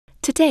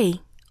Today,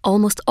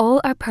 almost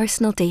all our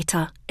personal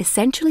data is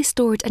centrally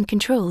stored and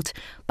controlled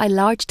by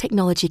large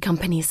technology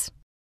companies.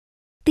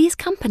 These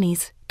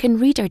companies can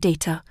read our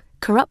data,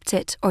 corrupt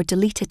it or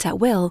delete it at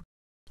will,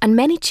 and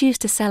many choose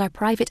to sell our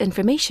private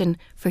information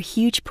for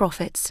huge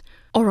profits,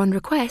 or on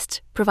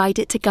request provide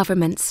it to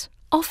governments,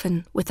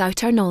 often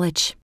without our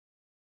knowledge.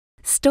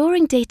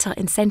 Storing data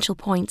in central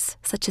points,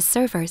 such as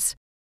servers,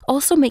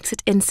 also makes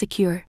it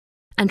insecure,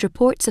 and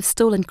reports of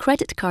stolen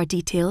credit card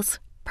details,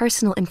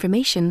 personal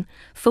information,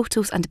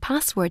 photos and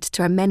passwords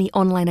to our many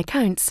online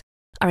accounts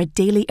are a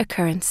daily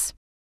occurrence.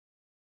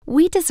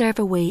 We deserve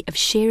a way of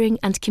sharing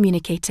and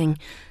communicating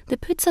that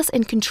puts us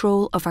in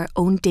control of our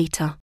own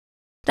data,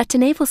 that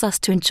enables us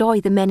to enjoy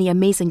the many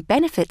amazing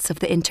benefits of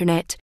the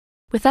internet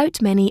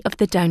without many of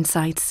the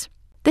downsides.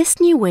 This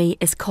new way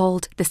is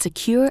called the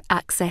Secure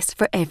Access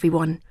for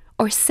Everyone,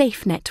 or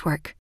SAFE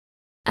network,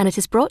 and it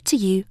is brought to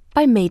you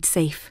by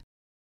MadeSafe.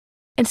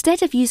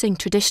 Instead of using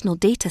traditional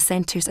data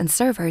centers and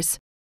servers,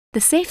 the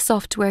SAFE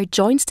software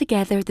joins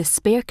together the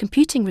spare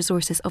computing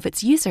resources of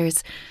its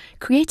users,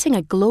 creating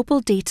a global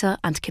data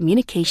and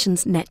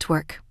communications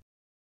network.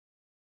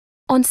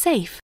 On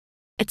SAFE,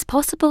 it's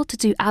possible to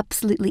do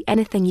absolutely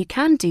anything you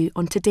can do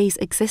on today's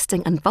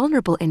existing and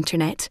vulnerable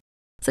internet,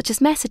 such as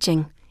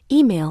messaging,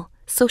 email,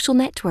 social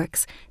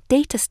networks,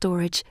 data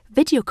storage,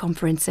 video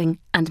conferencing,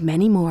 and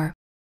many more.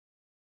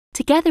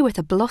 Together with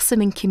a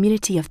blossoming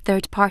community of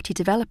third-party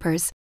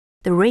developers,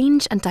 the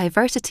range and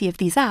diversity of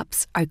these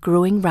apps are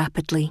growing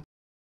rapidly.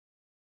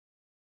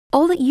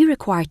 All that you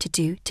require to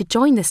do to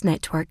join this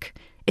network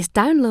is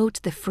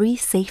download the free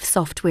SAFE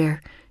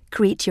software,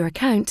 create your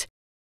account,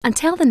 and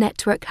tell the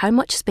network how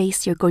much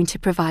space you're going to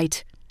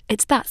provide.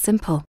 It's that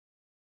simple.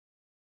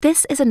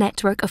 This is a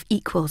network of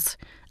equals,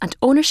 and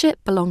ownership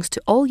belongs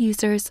to all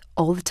users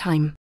all the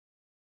time.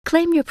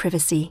 Claim your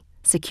privacy,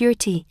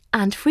 security,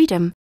 and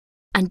freedom,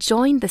 and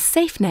join the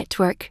SAFE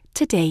network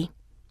today.